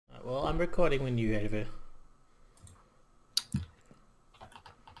Well, I'm recording when you have it.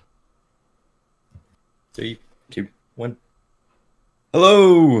 Three, two, one.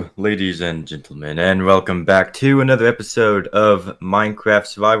 Hello, ladies and gentlemen, and welcome back to another episode of Minecraft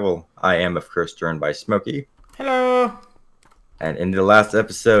Survival. I am, of course, joined by Smokey. Hello! And in the last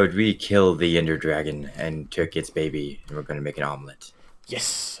episode, we killed the Ender Dragon and took its baby, and we're going to make an omelet.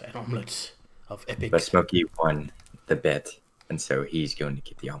 Yes, an omelet of epic. But Smokey won the bet, and so he's going to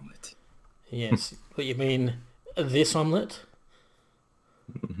get the omelet. Yes, what you mean, this omelet?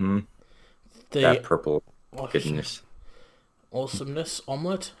 Mm-hmm. The That purple goodness. awesomeness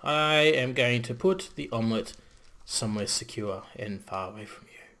omelet. I am going to put the omelet somewhere secure and far away from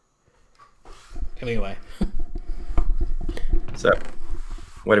you. Anyway. So,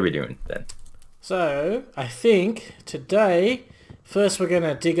 what are we doing then? So, I think today, first we're going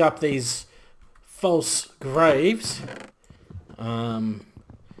to dig up these false graves.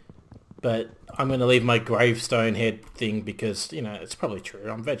 But I'm going to leave my gravestone head thing because, you know, it's probably true.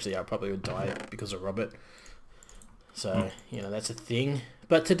 Eventually I probably would die because of Robert. So, you know, that's a thing.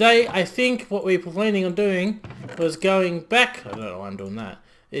 But today, I think what we were planning on doing was going back, I don't know why I'm doing that,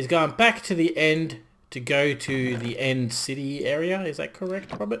 is going back to the end to go to the end city area. Is that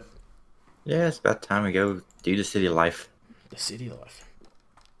correct, Robert? Yeah, it's about time we go do the city life. The city life.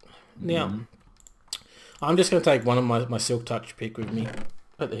 Now, I'm just going to take one of my Silk Touch pick with me.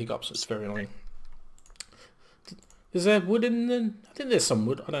 But the hiccups, it's very annoying. Is there wood in there? I think there's some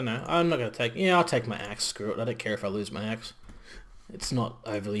wood. I don't know. I'm not going to take... Yeah, I'll take my axe. Screw it. I don't care if I lose my axe. It's not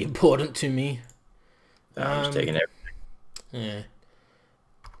overly important to me. I'm just taking everything. Yeah.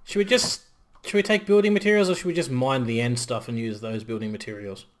 Should we take building materials or should we just mine the end stuff and use those building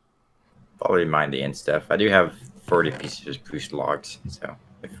materials? Probably mine the end stuff. I do have 40 pieces of spruce logs, so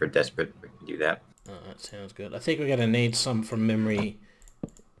if we're desperate, we can do that. Oh, that sounds good. I think we're going to need some from memory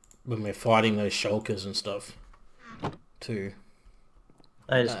when we're fighting those shulkers and stuff, too.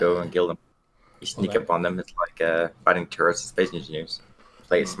 I just go and kill them. You sneak up on them. It's like fighting tourists and space engineers.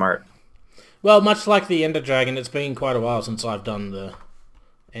 Play it smart. Well, much like the Ender Dragon, it's been quite a while since I've done the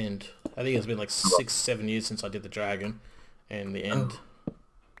end. I think it's been like 6-7 years since I did the dragon, and the end.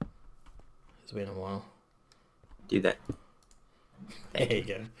 It's been a while. Do that. There you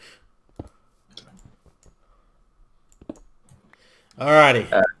go.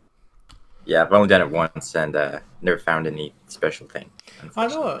 Alrighty. Yeah, I've only done it once and never found any special thing. I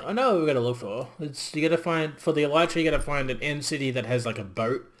know what we're gonna look for. You gotta find for the Elytra. You gotta find an end city that has like a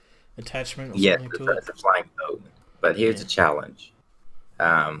boat attachment or something to it. It's a flying boat. But here's the challenge.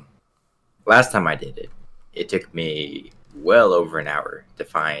 Last time I did it, it took me well over an hour to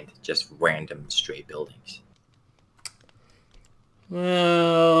find just random stray buildings.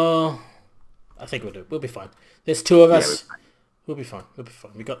 Well, I think we'll be fine. There's two of us. We'll be fine. We'll be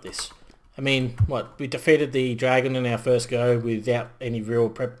fine. We got this. I mean, what? We defeated the dragon in our first go without any real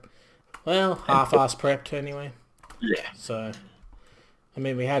prep. Well, half-assed prepped anyway. Yeah. So, I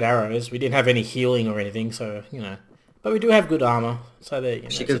mean, we had arrows. We didn't have any healing or anything, so, you know. But we do have good armor, so that, you know.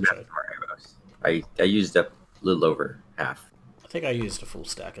 She goes back to more arrows. I used up a little over half. I think I used a full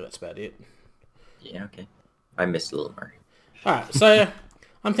stack, and that's about it. Yeah, okay. I missed a little more. Alright, so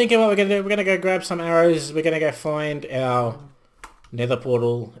I'm thinking what we're going to do. We're going to go grab some arrows. We're going to go find our nether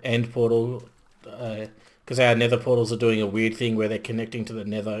portal, end portal, because our nether portals are doing a weird thing where they're connecting to the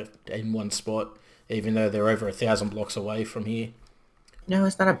nether in one spot, even though they're over 1,000 blocks away from here. No,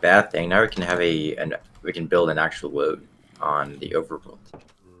 it's not a bad thing. Now we can have we can build an actual road on the overworld.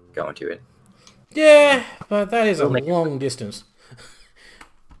 Go into it. Yeah, but that is a long distance.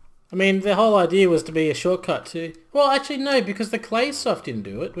 I mean, the whole idea was to be a shortcut to... Well, actually, no, because the clay stuff didn't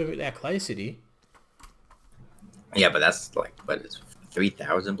do it with our clay city. Yeah, but that's like, what is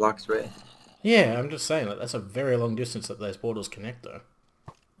 3,000 blocks away? Yeah, I'm just saying, like, that's a very long distance that those portals connect, though.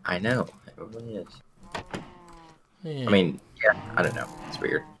 I know. It really is. Yeah. I mean, yeah, I don't know. It's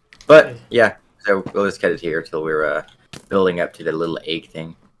weird. But, yeah, so we'll just cut it here till we're building up to the little egg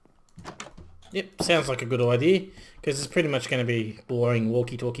thing. Yep, sounds like a good idea, because it's pretty much going to be boring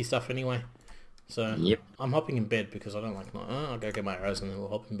walkie-talkie stuff anyway. So, yep. I'm hopping in bed because I don't like night. I'll go get my arrows and then we'll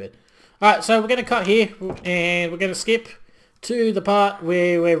hop in bed. Alright, so we're going to cut here, and we're going to skip to the part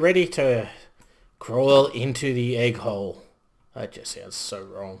where we're ready to crawl into the egg hole. That just sounds so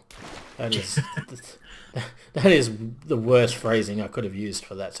wrong. That is, that is the worst phrasing I could have used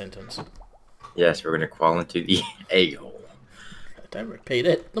for that sentence. Yes, we're going to crawl into the egg hole. Don't repeat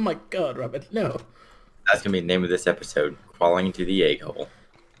it. Oh my god, Robert, no. That's going to be the name of this episode, Crawling into the Egg Hole.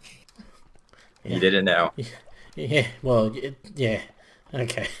 Yeah. You did it now. Yeah, well, yeah.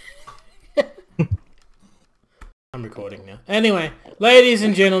 Okay. I'm recording now. Anyway, ladies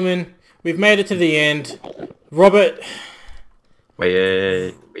and gentlemen, we've made it to the end. Robert...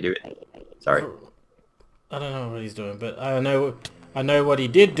 Wait, we do it. Sorry. I don't know what he's doing, but I know what he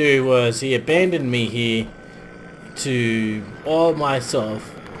did do was he abandoned me here to all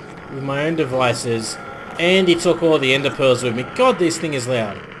myself with my own devices, and he took all the ender pearls with me. God, this thing is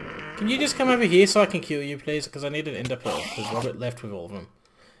loud. Can you just come over here so I can kill you, please? Because I need an ender pearl, because Robert left with all of them.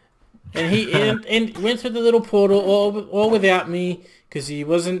 And he and went through the little portal all without me, because he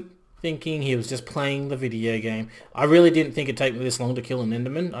wasn't thinking, he was just playing the video game. I really didn't think it'd take me this long to kill an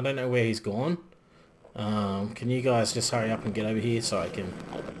enderman. I don't know where he's gone. Can you guys just hurry up and get over here so I can...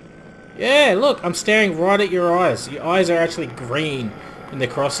 Yeah, look, I'm staring right at your eyes. Your eyes are actually green in the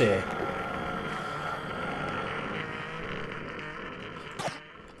crosshair. I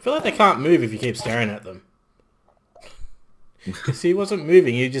feel like they can't move if you keep staring at them. See, he wasn't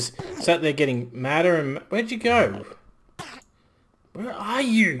moving. He just sat there getting madder and... Where'd you go? Where are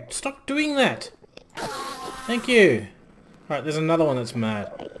you? Stop doing that. Thank you. Alright, there's another one that's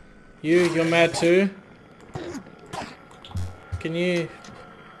mad. You're mad too? Can you...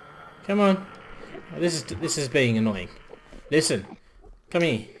 Come on. Oh, this is being annoying. Listen. Come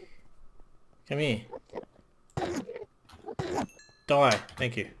here. Come here. Die.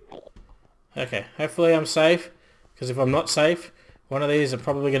 Thank you. Okay. Hopefully I'm safe. Because if I'm not safe, one of these are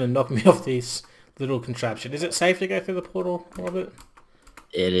probably going to knock me off this little contraption. Is it safe to go through the portal, Robert?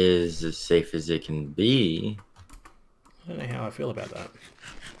 It is as safe as it can be. I don't know how I feel about that.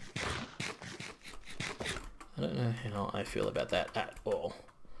 I don't know how I feel about that at all.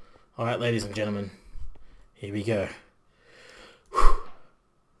 Alright, ladies and gentlemen. Here we go. Whew.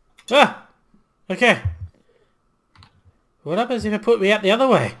 Ah! Okay. What happens if I put me out the other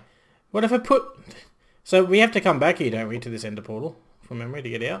way? What if I put... So we have to come back here, don't we, to this ender portal from memory to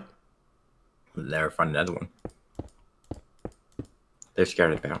get out? We'll never find another one. They're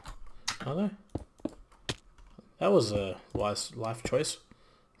scattered about. Are they? That was a wise life choice,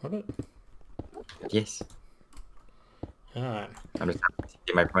 Robert. Yes. Alright. I'm just happy to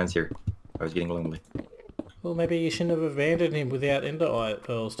get my friends here. I was getting lonely. Well, maybe you shouldn't have abandoned him without ender eye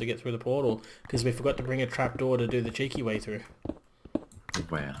pearls to get through the portal, because we forgot to bring a trapdoor to do the cheeky way through.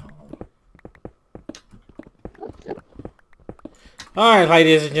 Well... Alright,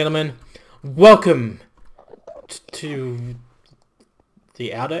 ladies and gentlemen, welcome to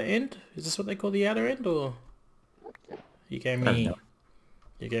the outer end? Is this what they call the outer end, or you gave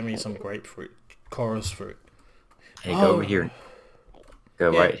me some grapefruit, chorus fruit? Hey, go over here.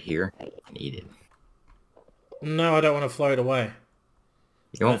 Go right here and eat it. No, I don't want to float away.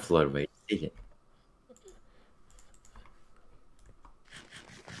 You won't float away. Eat it.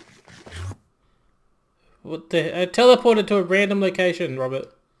 What the... teleported to a random location,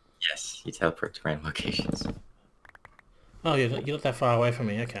 Robert. Yes, you teleport to random locations. Oh, you're not that far away from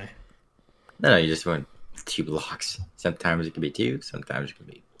me, okay. No, you just went 2 blocks. Sometimes it can be 2, sometimes it can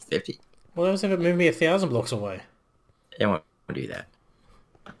be 50. What else if it moved me 1,000 blocks away? It won't do that.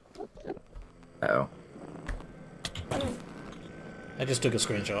 Uh-oh. I just took a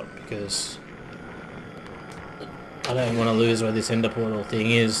screenshot because I don't want to lose where this ender portal thing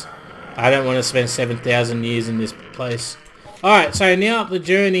is. I don't want to spend 7,000 years in this place. Alright, so now the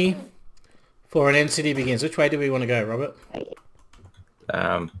journey for an end city begins. Which way do we want to go, Robert?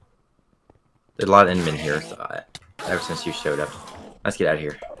 There's a lot of endermen here, so ever since you showed up. Let's get out of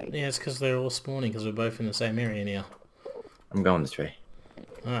here. Yeah, it's because they're all spawning because we're both in the same area now. I'm going this way.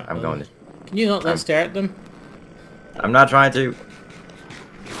 Alright, I'm going this way. Can you not stare at them? I'm not trying to.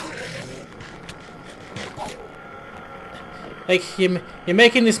 Like, you're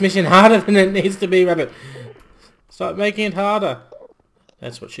making this mission harder than it needs to be, Rabbit. Stop making it harder.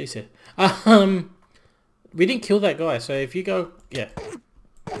 That's what she said. We didn't kill that guy, so if you go... Yeah.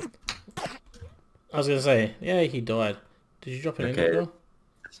 I was gonna say, yeah, he died. Did you drop an ender pearl?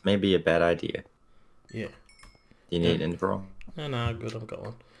 This may be a bad idea. Yeah. Do you need an ender pearl? No, good, I've got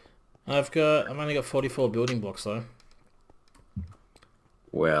one. I've only got 44 building blocks, though.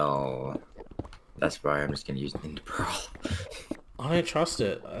 Well... That's why I'm just gonna use an ender pearl. I don't trust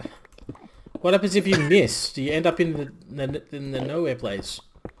it. What happens if you miss? Do you end up in the nowhere place?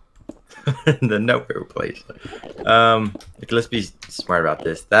 The nowhere place. Okay, let's be smart about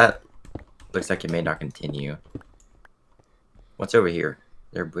this. That looks like it may not continue. What's over here?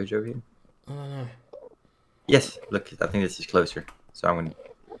 Is there a bridge over here? I don't know. Yes, look, I think this is closer. So I'm gonna...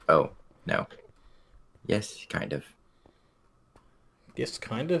 Oh, no. Yes, kind of. Yes,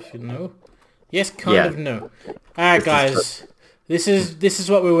 kind of, no. Yes, kind of, no. Alright, guys. This is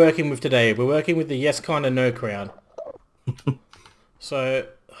what we're working with today. We're working with the yes, kind of, no crowd. So,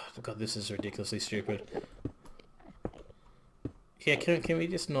 oh God, this is ridiculously stupid. Yeah, can we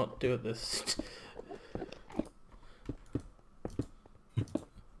just not do it this...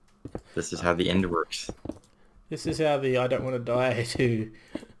 This is how the end works. This is how the I don't want to die to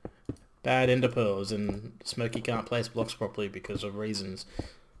bad ender pearls and Smokey can't place blocks properly because of reasons.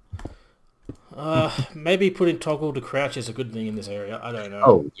 Maybe putting toggle to crouch is a good thing in this area. I don't know.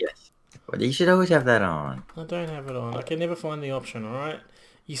 Oh, yes. Well, you should always have that on. I don't have it on. I can never find the option, alright?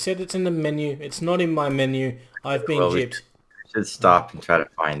 You said it's in the menu. It's not in my menu. I've been gypped. We should stop and try to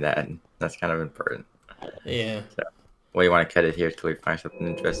find that. That's kind of important. Yeah. So, well, you want to cut it here till we find something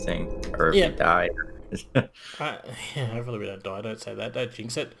interesting? Or if we die? Hopefully we don't die. Don't say that. Don't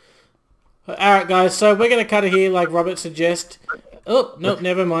jinx it. Alright, guys. So we're going to cut it here like Robert suggests. Oh, nope.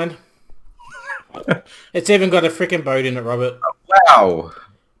 Never mind. It's even got a freaking boat in it, Robert. Wow.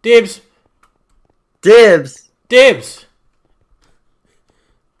 Dibs. Dibs. Dibs.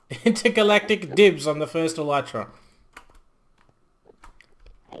 Intergalactic dibs on the first Elytra.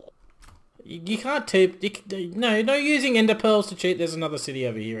 You can't tip. No, no using ender pearls to cheat. There's another city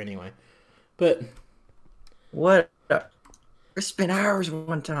over here anyway. But what? I spent hours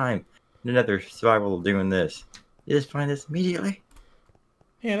one time in another survival doing this. You just find this immediately?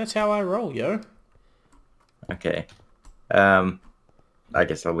 Yeah, that's how I roll, yo. Okay. I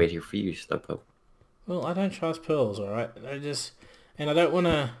guess I'll wait here for you, Slowpoke. Well, I don't trust pearls, alright? And I don't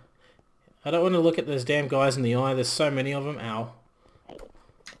wanna look at those damn guys in the eye. There's so many of them. Ow.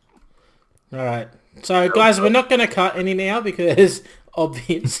 Alright. So, guys, we're not gonna cut any now because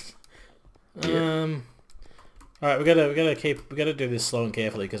obvious. Yeah. Alright, we gotta do this slow and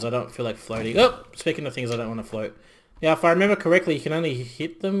carefully because I don't feel like floating. Oh, speaking of things I don't want to float. Now, if I remember correctly, you can only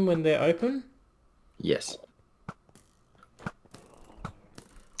hit them when they're open? Yes.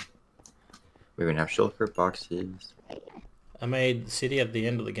 We're going to have shulker boxes. I made the city at the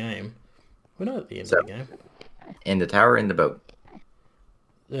end of the game. We're not at the end of the game. In the tower, in the boat.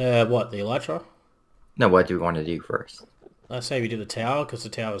 What, the Elytra? No, what do we want to do first? I say we do the tower because the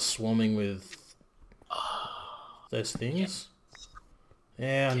tower's swarming with those things.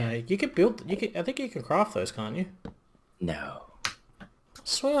 Yeah, I know. You could build... I think you can craft those, can't you? No. I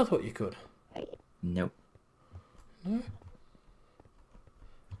swear I thought you could. Nope. No?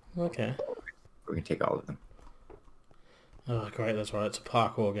 Okay. We're going to take all of them. Oh, great. That's right. It's a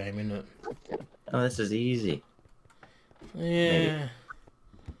parkour game, isn't it? Oh, this is easy. Yeah. Maybe.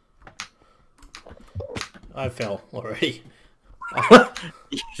 I fell already.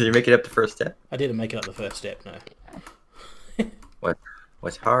 Did you make it up the first step? I didn't make it up the first step, no.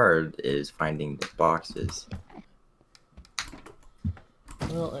 What's hard is finding the boxes.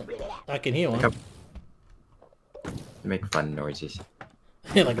 Well, I can hear one. They make fun noises.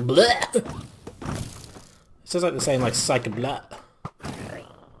 Like a blah. It sounds like they're saying like psych blah.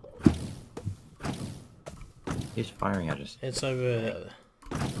 He's firing at us. It's over.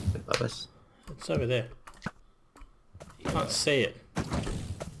 Above us. It's over there. You can't see it.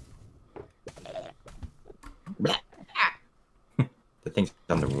 The thing's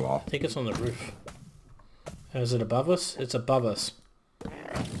on the wall. I think it's on the roof. Is it above us? It's above us.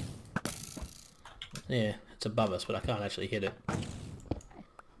 Yeah, it's above us, but I can't actually hit it.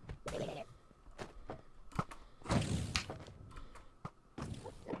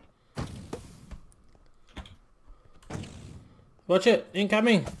 Watch it!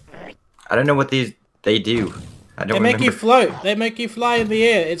 Incoming! I don't know what they do. I don't They make remember. you float. They make you fly in the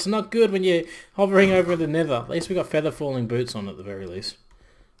air. It's not good when you're hovering over the nether. At least we got feather falling boots on at the very least.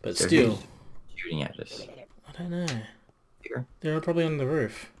 But So still. who's shooting at us? I don't know. Here? They're probably on the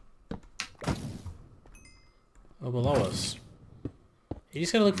roof. Or below us. You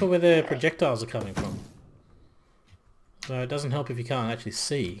just gotta look for where the projectiles are coming from. So it doesn't help if you can't actually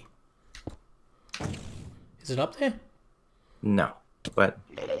see. Is it up there? No. But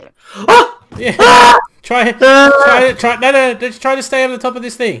Yeah. Try. No, just try to stay on the top of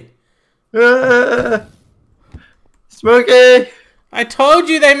this thing. Smokey! I told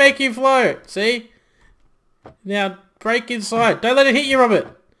you they make you float. See? Now break inside. Don't let it hit you,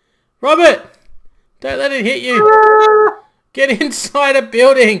 Robert. Robert! Don't let it hit you. Get inside a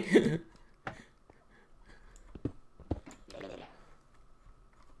building.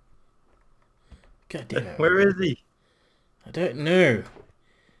 God damn it. Where is he? I don't know.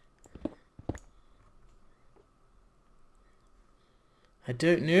 I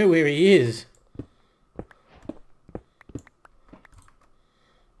don't know where he is.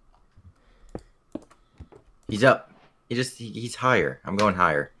 He's up. He's higher. I'm going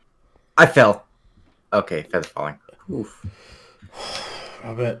higher. I fell. Okay, feather falling. Oof.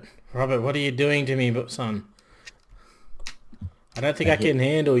 Robert, what are you doing to me, son? I don't think I can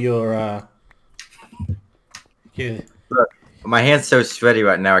handle your My hand's so sweaty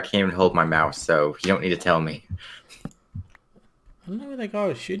right now I can't even hold my mouse, so you don't need to tell me. I don't know where that guy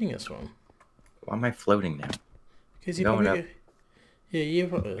was shooting us from. Why am I floating now? Because you probably... Up. Yeah, you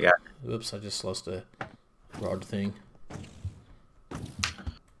probably... Yeah. Oops, I just lost a rod thing.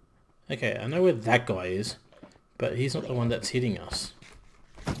 Okay, I know where that guy is, but he's not the one that's hitting us.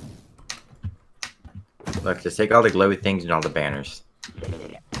 Look, just take all the glowy things and all the banners.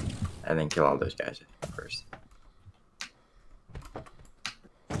 And then kill all those guys first.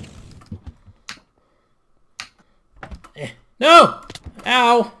 No!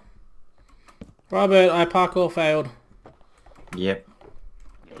 Ow! Robert, I parkour failed. Yep.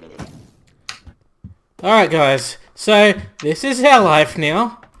 Alright guys, so this is our life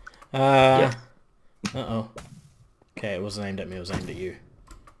now. Yes. Uh-oh. Okay, it wasn't aimed at me, it was aimed at you.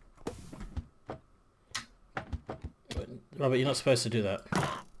 Robert, you're not supposed to do that.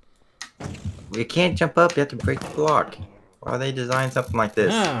 You can't jump up, you have to break the block. Why are they designing something like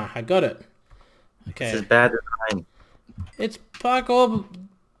this? Ah, I got it. Okay. This is bad design. It's parkour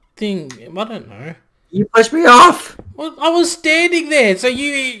thing, I don't know. You pushed me off! Well, I was standing there, so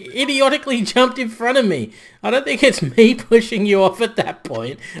you idiotically jumped in front of me. I don't think it's me pushing you off at that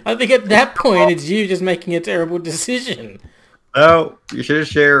point. I think at that point it's you just making a terrible decision. No, you should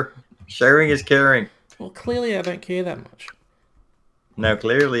share. Sharing is caring. Well, clearly I don't care that much. No,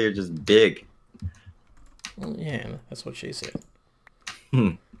 clearly you're just big. Well, yeah, that's what she said.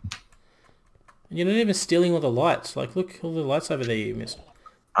 Hmm. You're not even stealing all the lights. Like, look, all the lights over there you missed.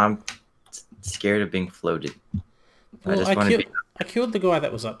 I'm scared of being floated. Well, I killed the guy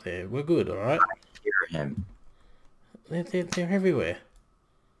that was up there. We're good, alright? I hear him. They're everywhere.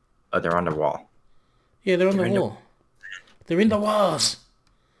 Oh, they're on the wall. Yeah, they're on the wall. They're in the walls!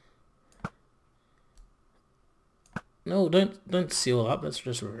 No, don't seal up. That's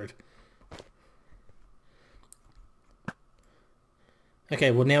just rude. Okay,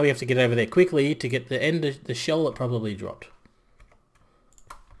 well now we have to get over there quickly to get the end of the shell that probably dropped.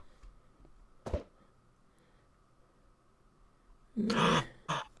 I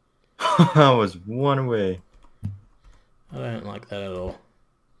was one away. I don't like that at all.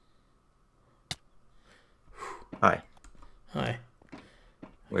 Hi. Hi.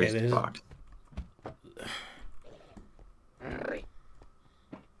 Where's the box?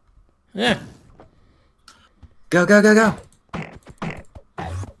 Yeah. Go, go, go, go!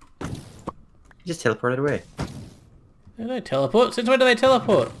 You just teleported away. They don't teleport. Since when do they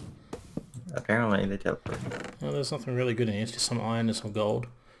teleport? Apparently they teleport. Well, there's nothing really good in here. It's just some iron and some gold.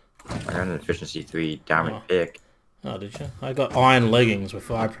 I got an efficiency 3 diamond pick. Oh, did you? I got iron leggings with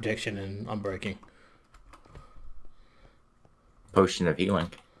fire protection and unbreaking. Potion of healing.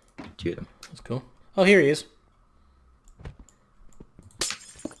 2 of them. That's cool. Oh, here he is.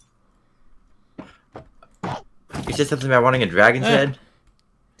 You said something about wanting a dragon's head?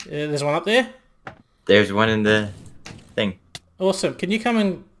 There's one up there? There's one in the thing. Awesome. Can you come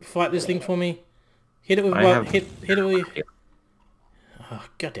and fight this thing for me? Hit it with hit it with... Oh,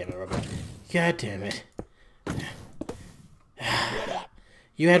 God damn it, Robert. God damn it.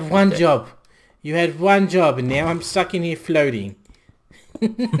 You had one job. You had one job, and now I'm stuck in here floating.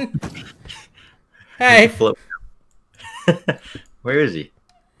 Hey! Float. Where is he?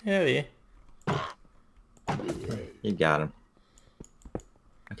 Oh, yeah. You got him.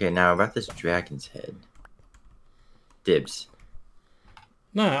 Okay, now about this dragon's head. Dibs.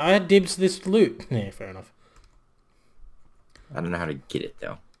 No, I had dibs this loot. Yeah, fair enough. I don't know how to get it,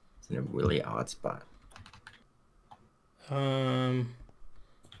 though. It's in a really odd spot. Hold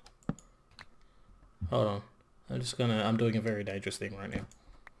on. I'm doing a very dangerous thing right now.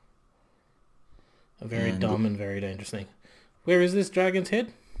 A very dumb and very dangerous thing. Where is this dragon's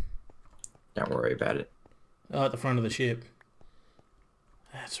head? Don't worry about it. Oh, at the front of the ship.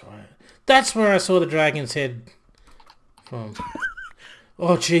 That's right. That's where I saw the dragon's head from.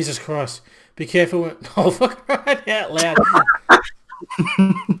 Oh, Jesus Christ. Be careful when... Oh, fuck, right out loud.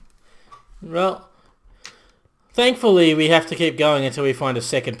 Well, thankfully we have to keep going until we find a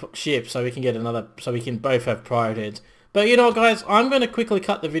second ship so we can get another... So we can both have pirate heads. But you know what, guys? I'm going to quickly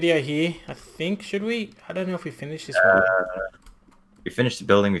cut the video here. I think. Should we? I don't know if we finished this one. We finished the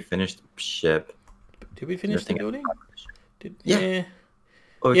building. We finished the ship. Did we finish the building? Yeah.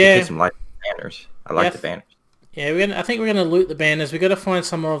 Oh, we can get some light banners. I like the banners. Yeah, I think we're gonna loot the banners. We got to find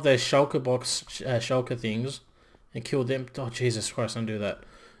some more of those shulker box, shulker things, and kill them. Oh Jesus Christ! Don't do that.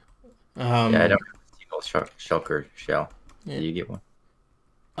 Yeah, I don't have a single shulker shell. Yeah. Do you get one?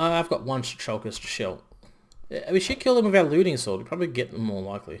 I've got one shulker shell. We should kill them with our looting sword. We'll probably get them more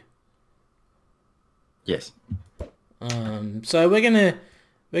likely. Yes. So we're gonna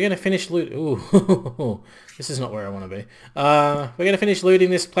we're gonna finish loot. Ooh, this is not where I want to be. We're gonna finish looting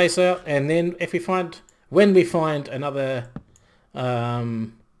this place out, and then when we find another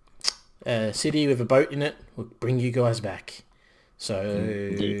city with a boat in it, we'll bring you guys back.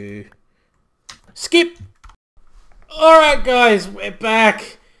 So skip. All right, guys, we're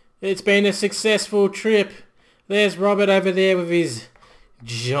back. It's been a successful trip. There's Robert over there with his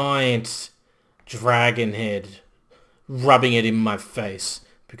giant dragon head, rubbing it in my face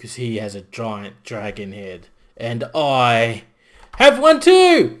because he has a giant dragon head, and I have one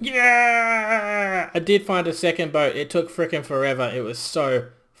too. Yeah! I did find a second boat. It took frickin' forever. It was so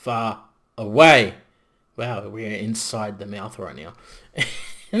far away. Wow, we're inside the mouth right now.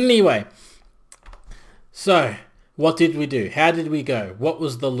 Anyway, so what did we do? How did we go? What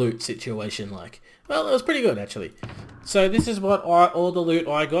was the loot situation like? Well, it was pretty good actually. So this is what all the loot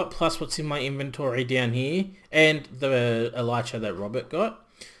I got, plus what's in my inventory down here, and the elytra that Robert got.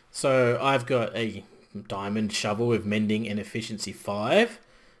 So I've got a diamond shovel with mending and efficiency 5,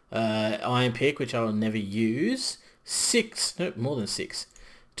 iron pick, which I will never use, more than 6,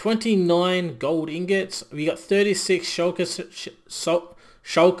 29 gold ingots. We got 36 shulker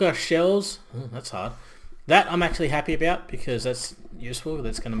shells. Oh, that's hard. That I'm actually happy about because that's useful.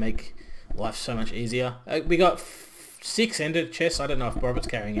 That's going to make life so much easier. We got 6 ender chests. I don't know if Robert's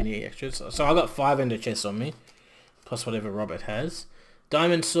carrying any extras. So I got 5 ender chests on me, plus whatever Robert has.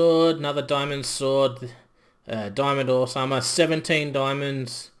 Diamond sword, another diamond sword, diamond horse armor, 17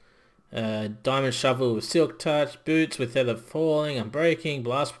 diamonds, diamond shovel with silk touch, boots with feather falling, unbreaking,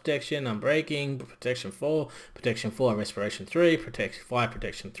 blast protection, unbreaking, protection 4, respiration 3, 5,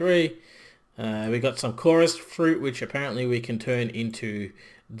 protection 3. We got some chorus fruit, which apparently we can turn into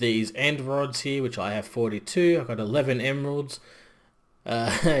these end rods here, which I have 42. I've got 11 emeralds.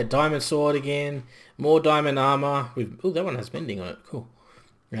 Diamond sword again, more diamond armor with, oh, that one has bending on it, cool.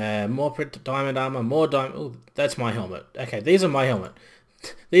 More diamond armor, more diamond, oh, that's my helmet. Okay, these are my helmet.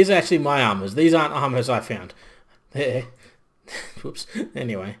 These are actually my armors. These aren't armors I found. Whoops.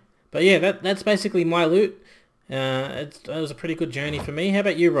 Anyway, but yeah, that's basically my loot. That was a pretty good journey for me. How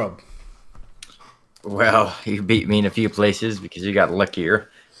about you, Rob? Well, you beat me in a few places because you got luckier.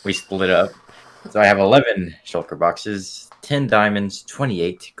 We split up. So I have 11 shulker boxes, 10 diamonds,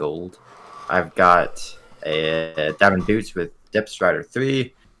 28 gold. I've got a diamond boots with depth strider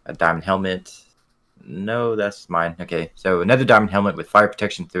 3, a diamond helmet. No, that's mine. Okay, so another diamond helmet with fire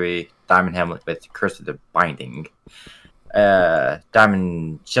protection 3, diamond helmet with curse of the binding,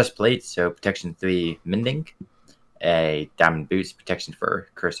 diamond chest plate, so protection 3 mending, a diamond boots protection for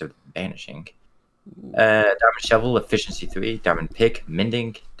curse of banishing, diamond shovel efficiency 3, diamond pick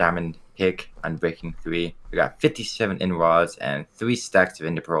mending, diamond pick unbreaking 3. We got 57 end rods and 3 stacks of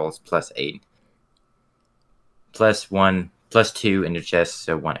ender pearls plus 8, plus 1, plus 2 ender chests,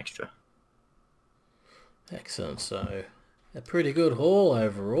 so 1 extra. Excellent. So a pretty good haul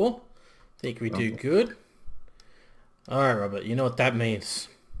overall. Think we do good. Alright, Robert, you know what that means.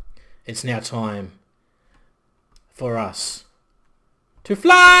 It's now time for us to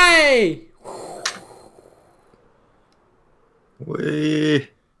fly! We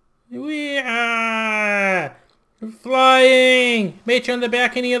are flying! Meet you on the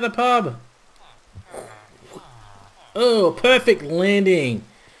balcony of the pub. Oh, perfect landing.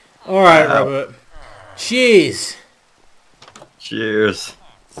 Alright, wow. Robert. Cheers. Cheers.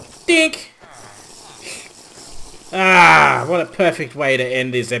 Dink. Ah, what a perfect way to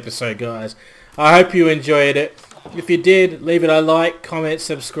end this episode, guys. I hope you enjoyed it. If you did, leave it a like, comment,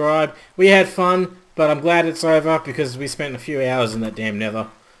 subscribe. We had fun, but I'm glad it's over because we spent a few hours in that damn nether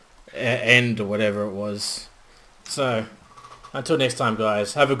end or whatever it was. So, until next time,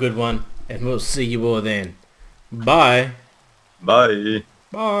 guys, have a good one, and we'll see you all then. Bye. Bye.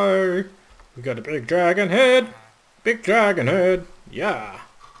 Bye. We got a big dragon head. Big dragon head. Yeah.